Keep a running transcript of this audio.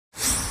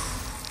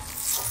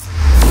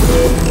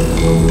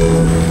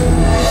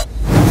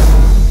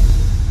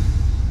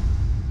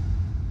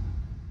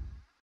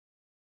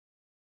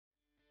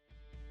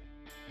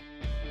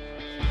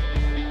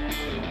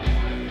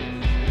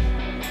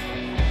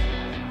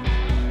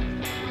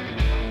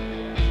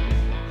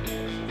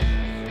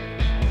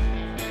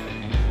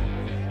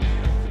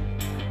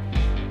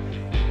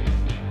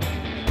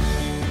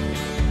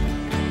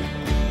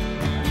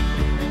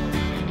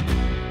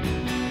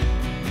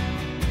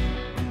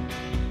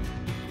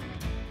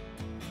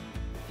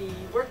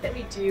That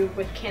we do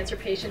with cancer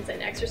patients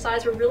and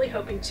exercise, we're really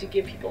hoping to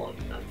give people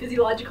a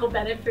physiological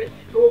benefit,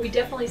 but what we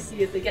definitely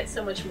see is they get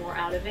so much more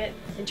out of it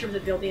in terms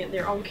of building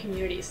their own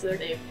community. So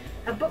they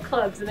have book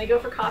clubs and they go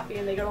for coffee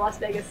and they go to Las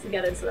Vegas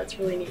together, so that's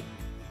really neat.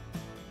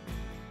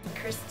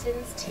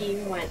 Kristen's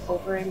team went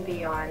over and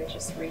beyond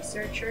just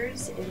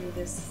researchers in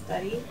this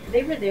study.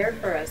 They were there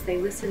for us, they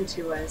listened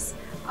to us,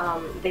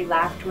 they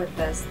laughed with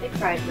us, they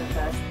cried with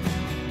us.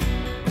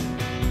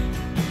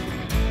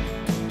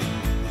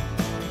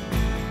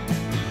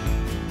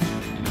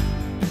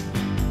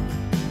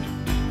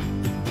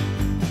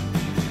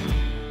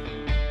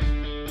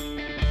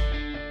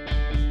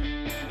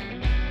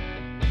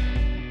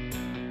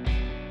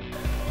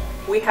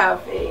 We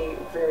have a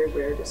very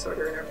rare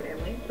disorder in our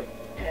family,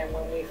 and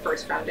when we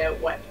first found out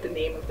what the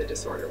name of the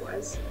disorder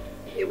was,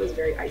 it was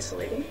very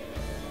isolating,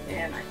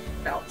 and I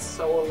felt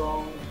so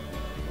alone.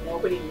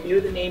 Nobody knew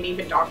the name,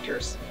 even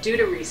doctors. Due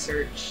to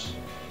research,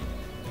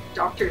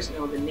 doctors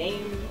know the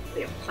name,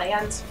 they have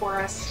plans for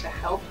us to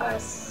help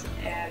us,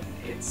 and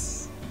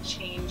it's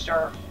changed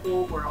our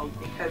whole world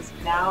because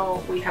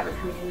now we have a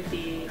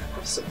community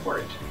of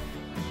support.